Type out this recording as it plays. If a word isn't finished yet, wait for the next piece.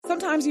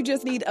Sometimes you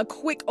just need a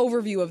quick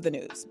overview of the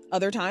news.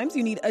 Other times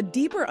you need a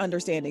deeper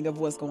understanding of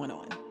what's going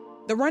on.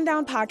 The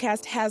Rundown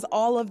podcast has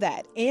all of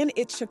that, and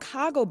it's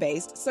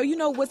Chicago-based, so you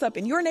know what's up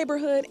in your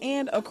neighborhood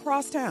and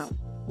across town.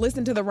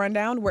 Listen to The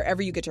Rundown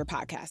wherever you get your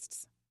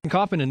podcasts.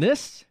 Kaufman, and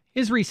this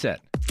is Reset.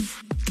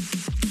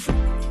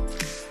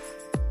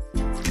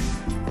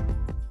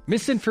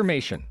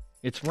 Misinformation.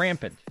 It's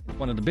rampant. It's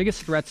one of the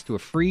biggest threats to a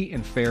free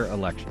and fair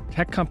election.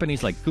 Tech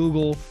companies like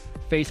Google,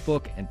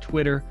 Facebook, and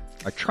Twitter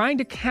are trying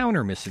to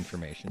counter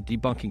misinformation,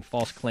 debunking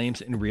false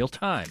claims in real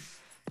time,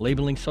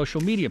 labeling social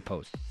media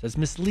posts as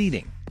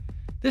misleading.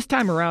 This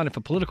time around, if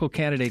a political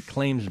candidate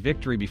claims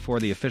victory before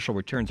the official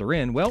returns are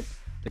in, well,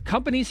 the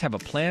companies have a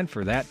plan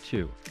for that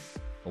too.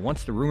 But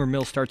once the rumor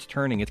mill starts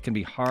turning, it can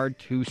be hard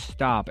to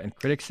stop, and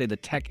critics say the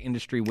tech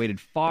industry waited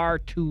far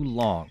too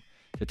long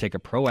to take a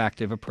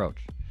proactive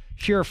approach.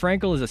 Shira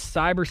Frankel is a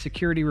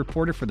cybersecurity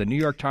reporter for the New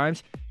York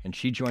Times, and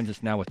she joins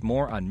us now with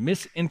more on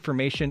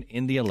misinformation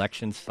in the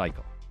election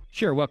cycle.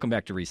 Shira, welcome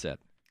back to Reset.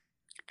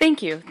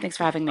 Thank you. Thanks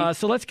for having me.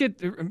 So let's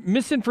get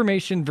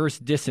misinformation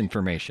versus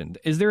disinformation.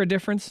 Is there a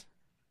difference?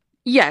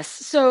 Yes.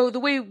 So the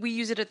way we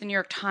use it at the New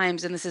York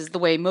Times, and this is the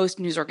way most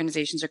news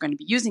organizations are going to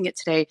be using it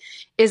today,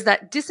 is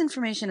that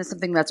disinformation is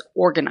something that's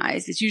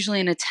organized. It's usually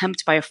an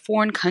attempt by a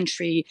foreign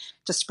country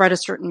to spread a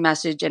certain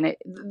message. And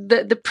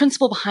the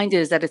principle behind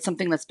it is that it's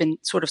something that's been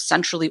sort of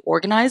centrally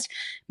organized.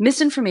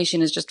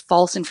 Misinformation is just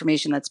false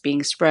information that's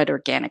being spread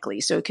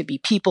organically. So it could be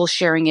people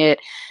sharing it,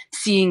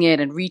 seeing it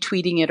and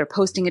retweeting it or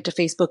posting it to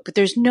Facebook, but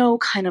there's no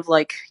kind of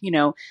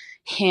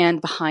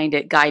hand behind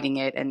it, guiding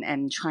it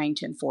and trying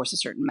to enforce a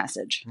certain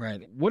message.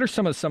 Right. What are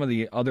some of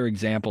the other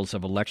examples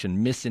of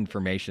election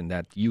misinformation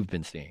that you've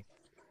been seeing?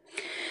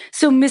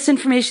 So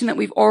misinformation that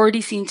we've already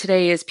seen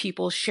today is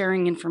people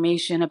sharing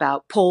information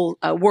about poll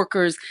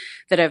workers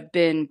that have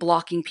been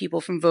blocking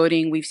people from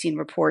voting. We've seen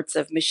reports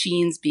of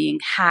machines being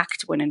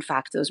hacked when in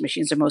fact those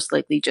machines are most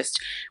likely just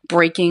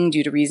breaking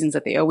due to reasons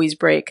that they always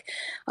break.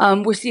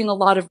 We're seeing a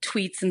lot of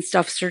tweets and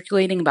stuff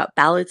circulating about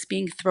ballots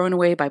being thrown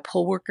away by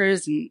poll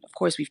workers. And of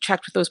course, we've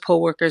checked with those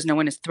poll workers. No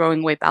one is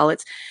throwing away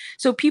ballots.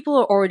 So people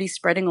are already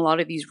spreading a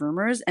lot of these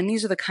rumors. And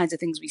these are the kinds of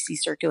things we see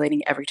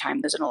circulating every time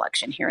there's an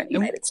election here in the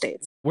United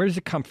States. Where does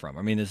it come from?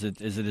 I mean, is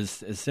it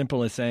as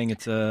simple as saying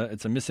it's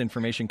a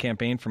misinformation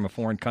campaign from a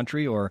foreign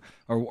country or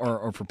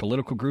for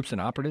political groups and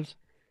operatives?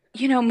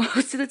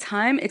 Most of the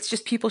time, it's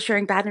just people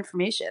sharing bad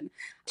information.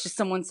 It's just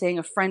someone saying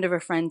a friend of a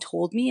friend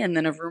told me, and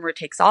then a rumor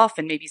takes off,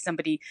 and maybe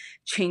somebody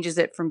changes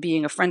it from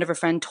being a friend of a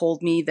friend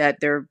told me that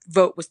their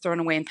vote was thrown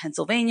away in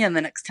Pennsylvania, and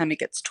the next time it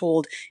gets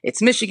told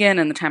it's Michigan,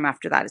 and the time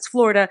after that it's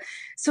Florida.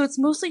 So it's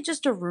mostly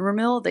just a rumor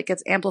mill that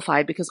gets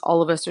amplified because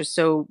all of us are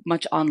so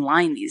much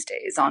online these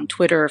days on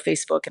Twitter,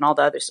 Facebook, and all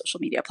the other social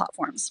media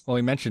platforms. Well,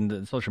 we mentioned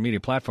the social media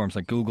platforms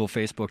like Google,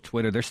 Facebook,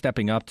 Twitter. They're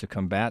stepping up to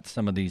combat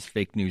some of these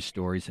fake news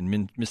stories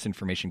and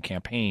misinformation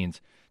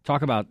campaigns.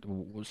 Talk about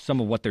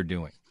some of what they're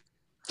doing.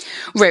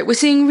 Right. We're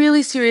seeing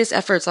really serious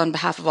efforts on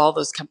behalf of all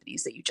those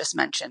companies that you just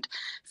mentioned.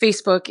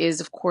 Facebook is,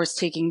 of course,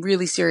 taking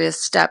really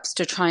serious steps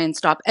to try and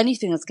stop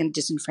anything that's going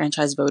to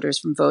disenfranchise voters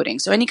from voting.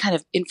 So any kind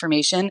of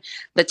information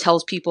that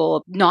tells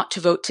people not to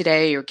vote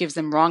today or gives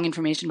them wrong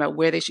information about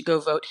where they should go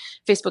vote,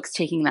 Facebook's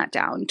taking that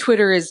down.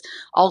 Twitter is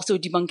also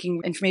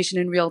debunking information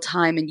in real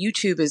time, and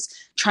YouTube is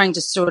trying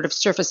to sort of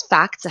surface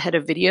facts ahead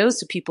of videos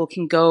so people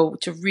can go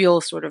to real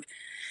sort of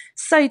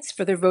sites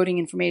for their voting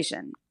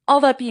information. All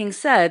that being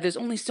said, there's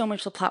only so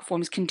much the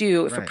platforms can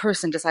do if a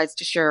person decides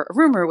to share a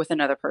rumor with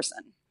another person.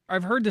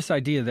 I've heard this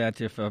idea that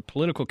if a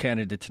political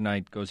candidate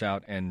tonight goes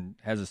out and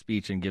has a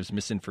speech and gives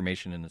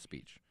misinformation in the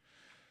speech,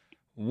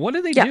 what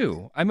do they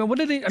do? I mean,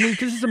 because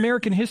this is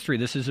American history.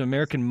 This is an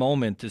American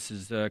moment. This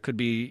is could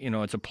be,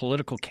 it's a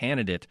political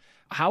candidate.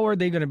 How are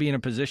they going to be in a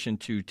position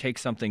to take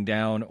something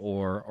down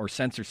or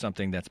censor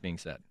something that's being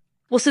said?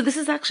 Well, so this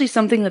is actually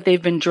something that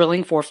they've been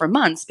drilling for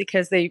months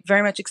because they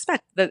very much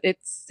expect that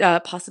it's a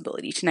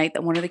possibility tonight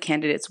that one of the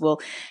candidates will,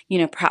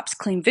 perhaps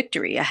claim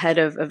victory ahead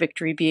of a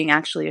victory being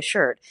actually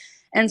assured.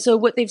 And so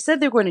what they've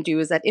said they're going to do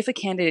is that if a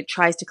candidate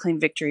tries to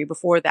claim victory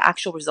before the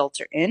actual results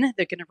are in,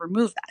 they're going to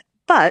remove that.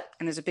 But,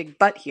 and there's a big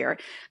but here,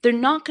 they're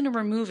not going to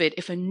remove it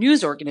if a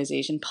news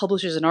organization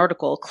publishes an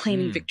article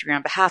claiming victory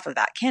on behalf of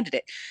that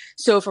candidate.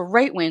 So if a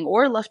right-wing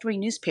or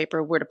left-wing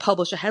newspaper were to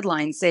publish a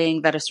headline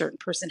saying that a certain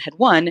person had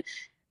won,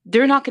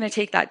 they're not going to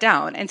take that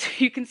down. And so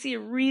you can see a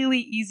really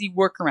easy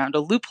workaround, a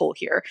loophole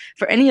here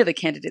for any of the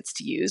candidates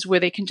to use where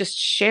they can just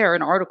share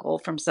an article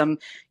from some,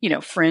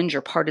 fringe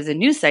or partisan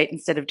news site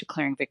instead of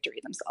declaring victory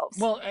themselves.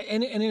 Well,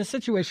 and in a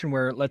situation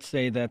where, let's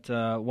say that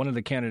one of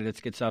the candidates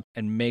gets up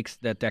and makes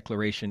that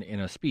declaration in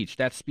a speech,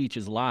 that speech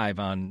is live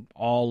on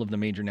all of the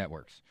major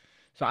networks.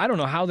 So I don't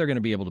know how they're going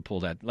to be able to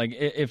pull that. Like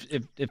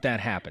if that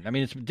happened, I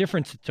mean, it's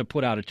different to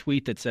put out a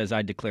tweet that says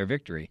I declare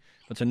victory.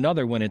 But it's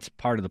another when it's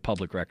part of the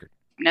public record.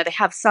 Now, they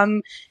have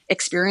some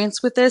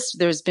experience with this.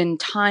 There's been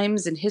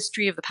times in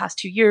history of the past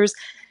 2 years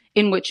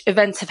in which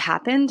events have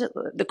happened.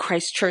 The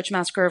Christchurch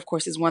massacre, of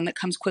course, is one that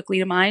comes quickly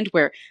to mind,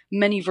 where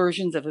many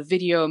versions of a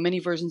video, many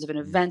versions of an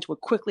event were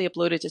quickly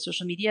uploaded to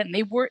social media, and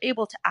they were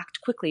able to act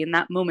quickly in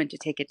that moment to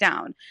take it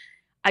down.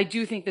 I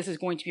do think this is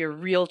going to be a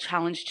real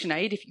challenge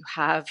tonight if you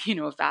have,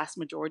 a vast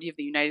majority of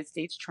the United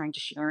States trying to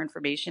share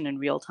information in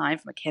real time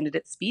from a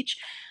candidate's speech.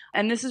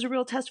 And this is a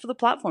real test for the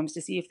platforms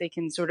to see if they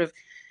can sort of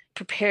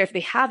prepare, if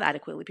they have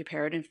adequately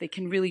prepared, and if they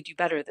can really do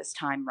better this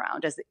time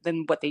around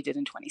than what they did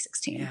in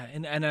 2016. Yeah,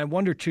 and I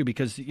wonder, too,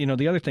 because,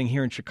 the other thing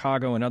here in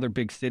Chicago and other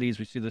big cities,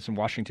 we see this in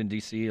Washington,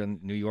 D.C.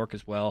 and New York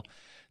as well,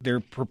 they're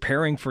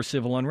preparing for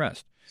civil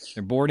unrest.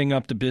 They're boarding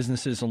up the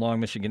businesses along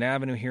Michigan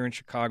Avenue here in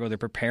Chicago. They're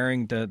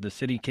preparing. The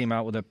city came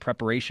out with a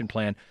preparation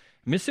plan.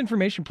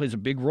 Misinformation plays a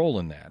big role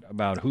in that,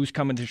 about who's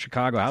coming to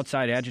Chicago,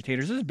 outside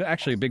agitators. This is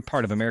actually a big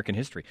part of American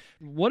history.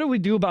 What do we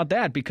do about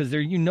that? Because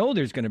there's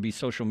going to be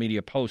social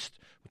media posts,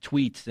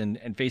 tweets, and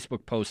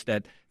Facebook posts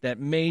that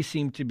may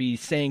seem to be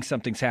saying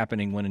something's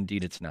happening when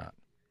indeed it's not.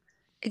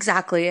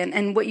 Exactly.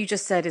 And what you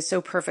just said is so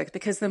perfect,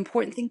 because the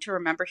important thing to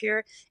remember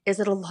here is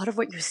that a lot of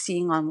what you're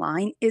seeing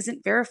online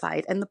isn't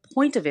verified. And the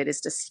point of it is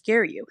to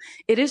scare you.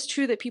 It is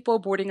true that people are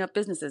boarding up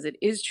businesses. It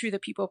is true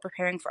that people are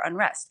preparing for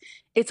unrest.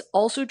 It's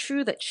also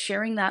true that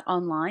sharing that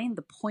online,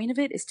 the point of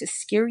it is to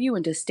scare you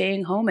into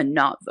staying home and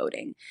not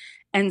voting.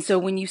 And so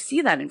when you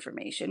see that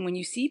information, when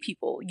you see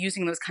people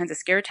using those kinds of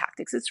scare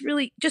tactics, it's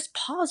really just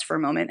pause for a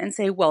moment and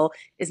say, well,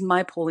 is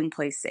my polling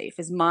place safe?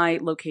 Is my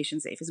location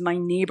safe? Is my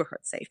neighborhood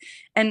safe?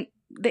 And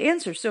the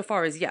answer so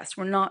far is yes.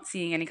 We're not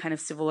seeing any kind of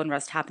civil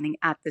unrest happening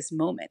at this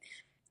moment.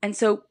 And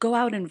so go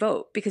out and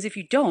vote, because if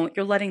you don't,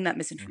 you're letting that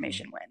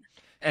misinformation win.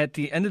 At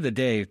the end of the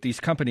day, these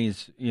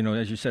companies,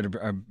 as you said,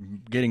 are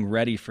getting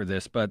ready for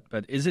this. But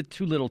is it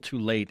too little, too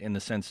late, in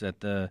the sense that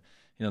the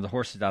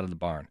horse is out of the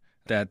barn?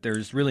 That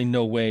there's really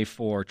no way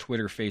for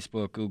Twitter,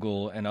 Facebook,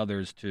 Google, and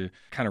others to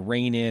kind of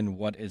rein in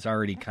what is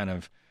already kind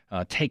of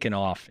taken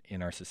off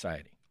in our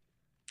society?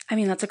 I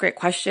mean, that's a great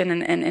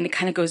question. And it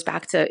kind of goes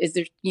back to, is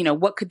there,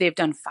 what could they have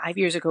done 5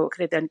 years ago? What could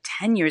they have done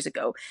 10 years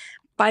ago?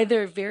 By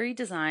their very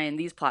design,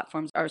 these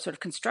platforms are sort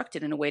of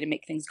constructed in a way to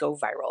make things go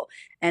viral.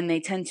 And they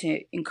tend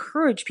to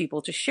encourage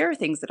people to share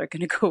things that are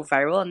going to go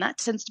viral. And that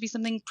tends to be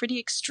something pretty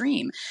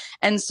extreme.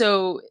 And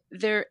so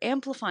they're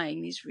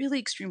amplifying these really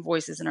extreme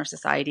voices in our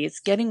society.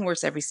 It's getting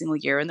worse every single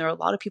year. And there are a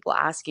lot of people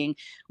asking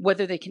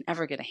whether they can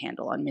ever get a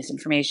handle on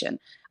misinformation.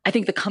 I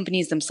think the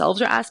companies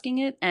themselves are asking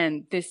it.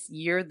 And this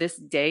year, this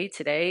day,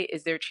 today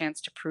is their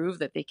chance to prove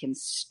that they can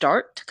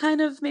start to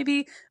kind of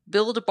maybe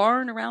build a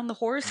barn around the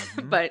horse.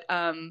 Mm-hmm. But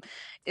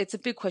it's a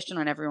big question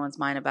on everyone's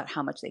mind about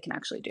how much they can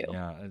actually do.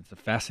 Yeah, it's a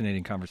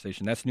fascinating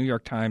conversation. That's New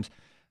York Times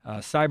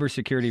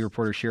cybersecurity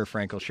reporter Shira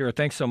Frankel. Shira,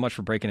 thanks so much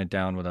for breaking it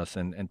down with us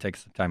and taking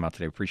some time out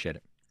today. Appreciate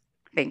it.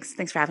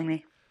 Thanks for having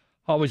me.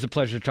 Always a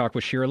pleasure to talk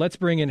with Shira. Let's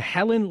bring in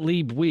Helen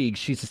Lee Bouygues.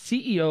 She's the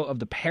CEO of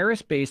the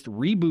Paris-based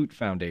Reboot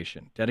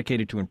Foundation,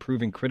 dedicated to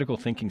improving critical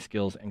thinking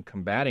skills and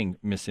combating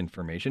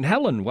misinformation.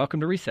 Helen, welcome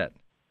to Reset.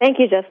 Thank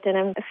you, Justin.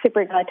 I'm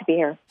super glad to be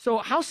here. So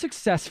how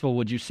successful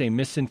would you say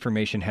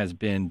misinformation has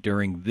been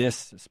during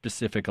this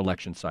specific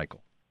election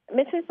cycle?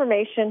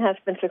 Misinformation has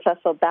been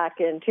successful back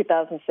in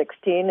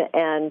 2016,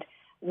 and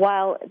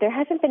while there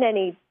hasn't been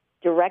any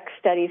direct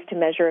studies to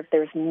measure if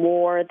there's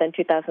more than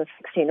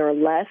 2016 or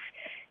less,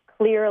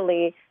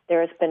 clearly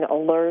there has been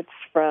alerts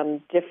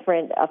from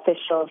different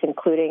officials,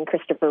 including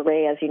Christopher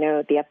Wray, as you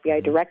know, the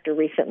FBI director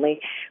recently,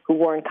 who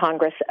warned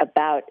Congress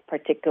about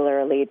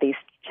particularly these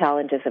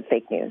challenges of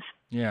fake news.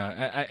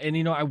 Yeah,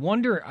 I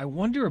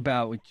wonder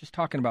about, just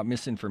talking about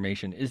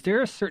misinformation, is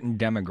there a certain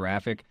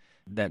demographic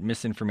that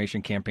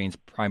misinformation campaigns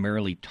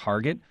primarily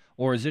target,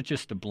 or is it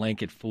just a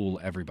blanket fool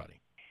everybody?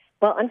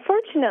 Well,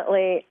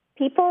 unfortunately,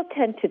 people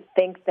tend to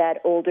think that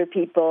older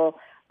people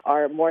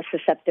are more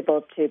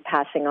susceptible to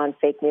passing on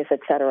fake news, et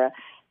cetera.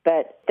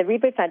 But the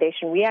Reboot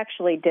Foundation, we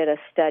actually did a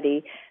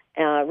study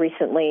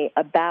recently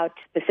about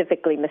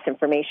specifically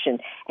misinformation.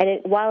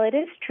 And while it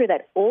is true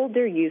that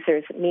older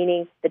users,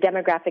 meaning the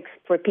demographics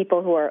for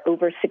people who are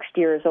over 60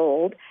 years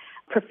old,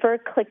 prefer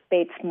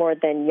clickbaits more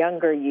than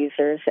younger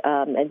users,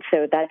 and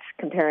so that's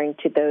comparing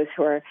to those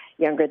who are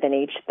younger than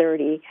age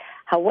 30.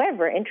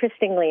 However,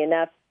 interestingly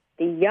enough,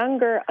 the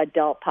younger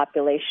adult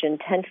population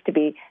tends to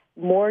be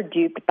more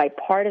duped by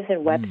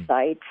partisan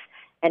websites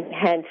and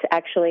hence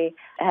actually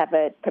have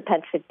a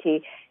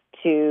propensity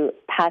to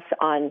pass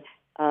on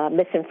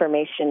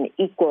misinformation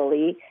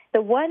equally.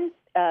 The one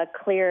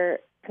clear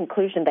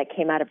conclusion that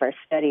came out of our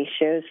study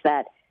shows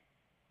that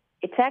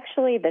it's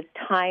actually the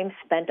time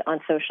spent on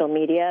social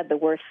media, the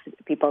worse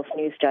people's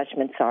news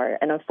judgments are.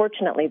 And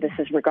unfortunately, this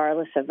is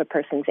regardless of a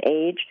person's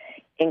age,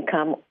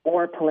 income,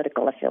 or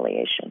political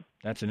affiliation.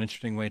 That's an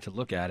interesting way to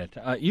look at it.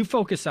 You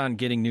focus on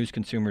getting news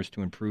consumers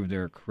to improve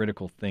their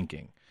critical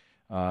thinking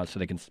so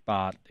they can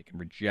spot, they can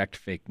reject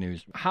fake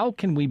news. How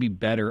can we be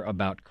better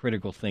about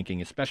critical thinking,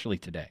 especially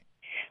today?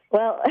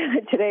 Well,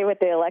 today with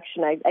the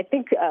election, I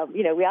think,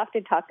 we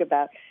often talk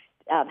about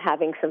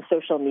having some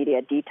social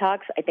media detox,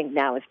 I think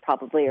now is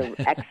probably an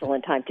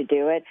excellent time to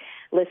do it.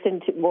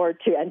 Listen more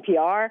to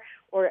NPR,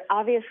 or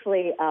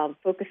obviously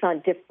focus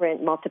on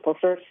different multiple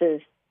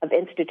sources of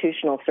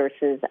institutional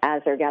sources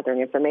as they're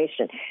gathering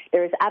information.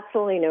 There is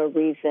absolutely no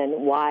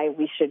reason why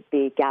we should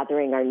be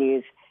gathering our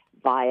news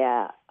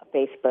via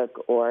Facebook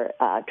or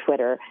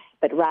Twitter,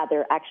 but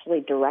rather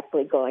actually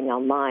directly going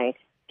online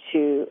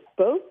to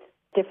both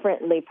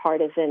differently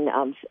partisan,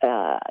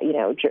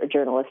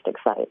 journalistic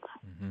sites.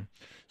 Mm-hmm.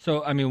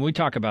 So, I mean, we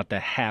talk about the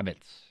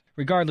habits,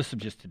 regardless of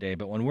just today,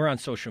 but when we're on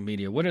social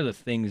media, what are the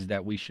things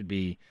that we should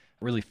be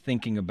really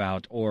thinking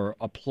about or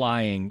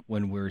applying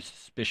when we're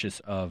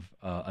suspicious of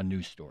a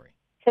news story?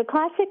 So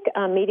classic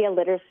media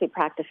literacy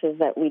practices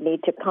that we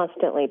need to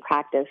constantly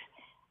practice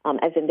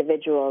as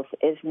individuals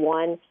is,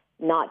 one,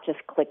 not just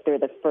click through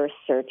the first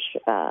search.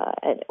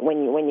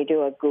 When you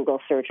do a Google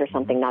search or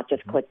something, not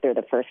just click through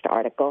the first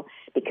article,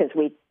 because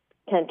we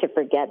tend to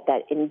forget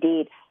that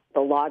indeed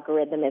the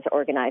logarithm is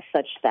organized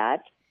such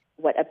that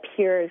what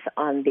appears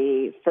on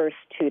the first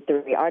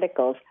 2-3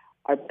 articles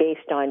are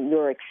based on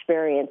your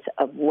experience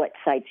of what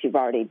sites you've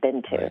already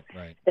been to.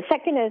 Right. The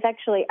second is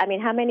actually,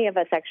 how many of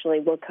us actually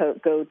will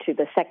go to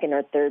the second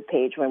or third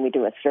page when we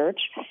do a search?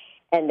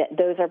 And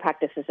those are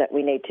practices that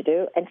we need to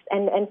do.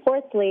 And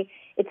fourthly,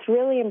 it's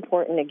really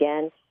important,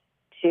 again,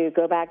 to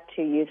go back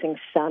to using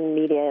some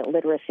media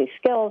literacy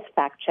skills,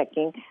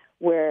 fact-checking,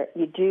 where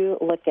you do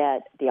look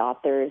at the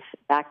author's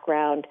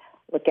background,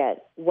 look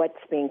at what's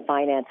being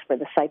financed for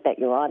the site that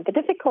you're on. The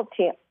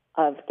difficulty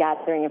of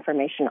gathering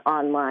information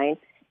online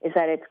is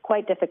that it's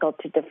quite difficult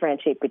to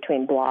differentiate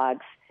between blogs,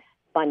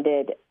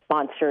 funded,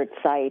 sponsored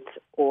sites,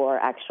 or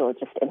actual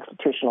just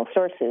institutional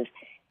sources.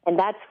 And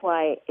that's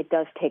why it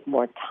does take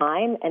more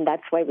time, and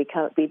that's why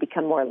we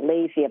become more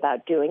lazy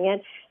about doing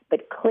it.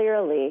 But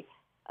clearly,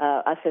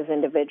 us as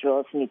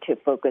individuals need to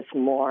focus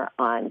more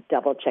on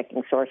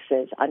double-checking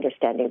sources,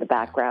 understanding the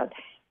background.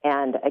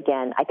 And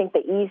again, I think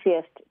the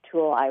easiest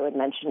tool I would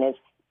mention is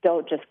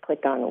don't just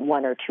click on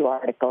 1 or 2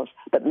 articles,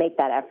 but make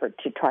that effort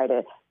to try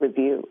to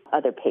review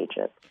other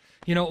pages.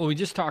 You know, we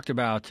just talked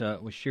about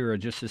with Shira,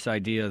 just this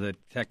idea that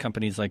tech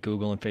companies like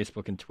Google and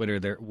Facebook and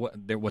Twitter,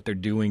 what they're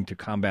doing to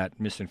combat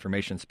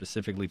misinformation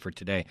specifically for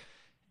today.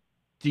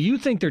 Do you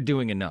think they're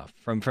doing enough?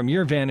 From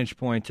your vantage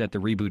point at the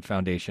Reboot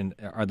Foundation,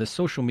 are the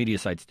social media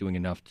sites doing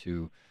enough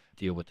to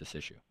deal with this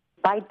issue?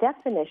 By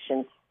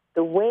definition,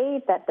 the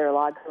way that their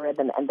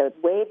logarithm and the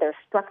way they're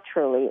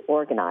structurally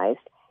organized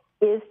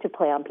is to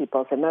play on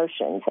people's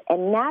emotions.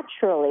 And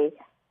naturally,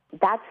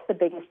 that's the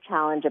biggest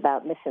challenge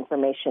about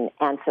misinformation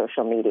and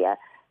social media.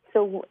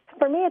 So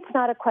for me, it's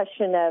not a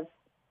question of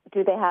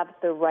do they have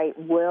the right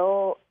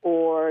will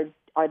or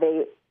are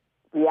they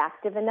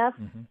reactive enough?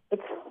 Mm-hmm.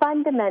 It's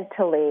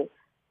fundamentally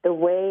the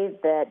way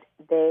that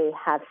they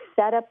have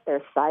set up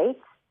their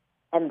sites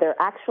and their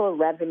actual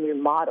revenue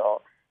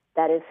model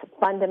that is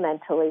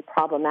fundamentally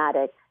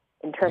problematic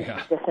in terms of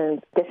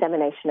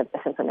dissemination of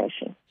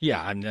disinformation.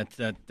 Yeah, and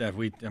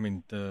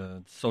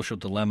the social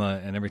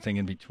dilemma and everything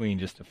in between,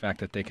 just the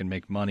fact that they can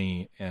make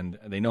money and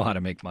they know how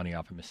to make money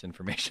off of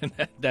misinformation,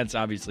 that's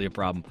obviously a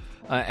problem.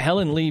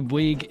 Helen Lee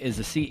Bouygues is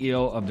the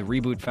CEO of the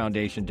Reboot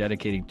Foundation,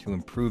 dedicated to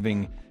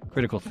improving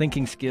critical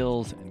thinking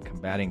skills and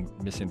combating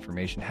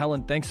misinformation.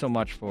 Helen, thanks so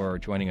much for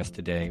joining us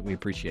today. We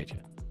appreciate you.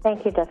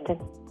 Thank you, Justin.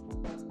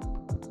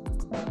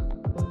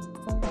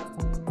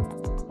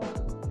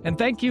 And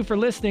thank you for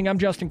listening. I'm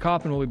Justin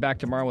Kaufman. We'll be back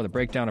tomorrow with a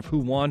breakdown of who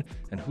won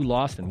and who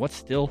lost and what's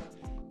still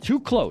too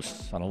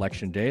close on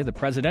Election Day. The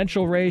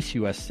presidential race,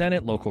 U.S.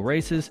 Senate, local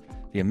races,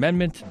 the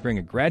amendment to bring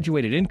a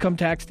graduated income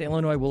tax to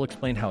Illinois. We'll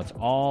explain how it's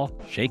all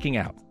shaking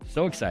out.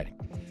 So exciting.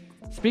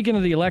 Speaking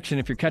of the election,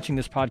 if you're catching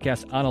this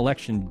podcast on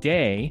Election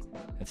Day,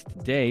 that's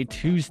today,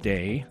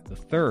 Tuesday, the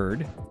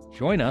 3rd,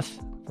 join us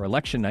for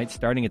Election Night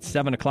starting at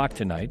 7 o'clock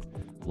tonight.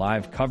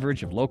 Live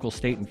coverage of local,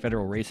 state, and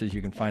federal races.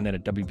 You can find that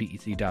at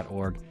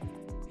wbec.org.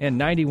 And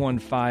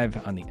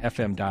 91.5 on the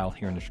FM dial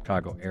here in the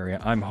Chicago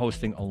area. I'm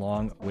hosting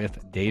along with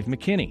Dave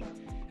McKinney.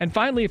 And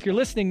finally, if you're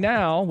listening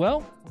now,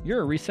 well,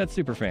 you're a Reset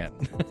Superfan.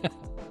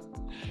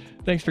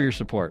 Thanks for your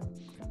support.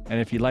 And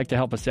if you'd like to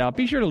help us out,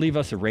 be sure to leave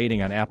us a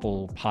rating on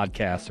Apple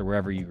Podcasts or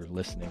wherever you're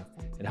listening.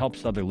 It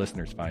helps other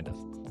listeners find us.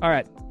 All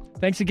right.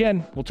 Thanks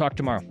again. We'll talk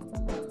tomorrow.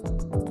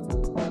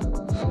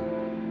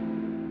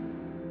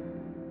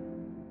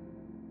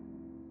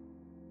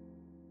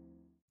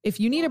 If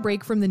you need a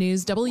break from the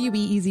news,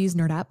 WBEZ's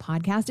Nerd Out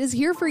podcast is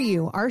here for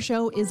you. Our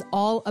show is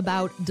all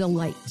about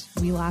delight.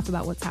 We laugh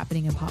about what's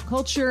happening in pop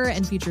culture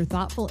and feature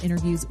thoughtful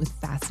interviews with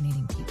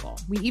fascinating people.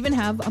 We even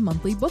have a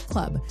monthly book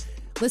club.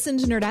 Listen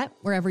to Nerd Out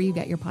wherever you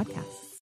get your podcasts.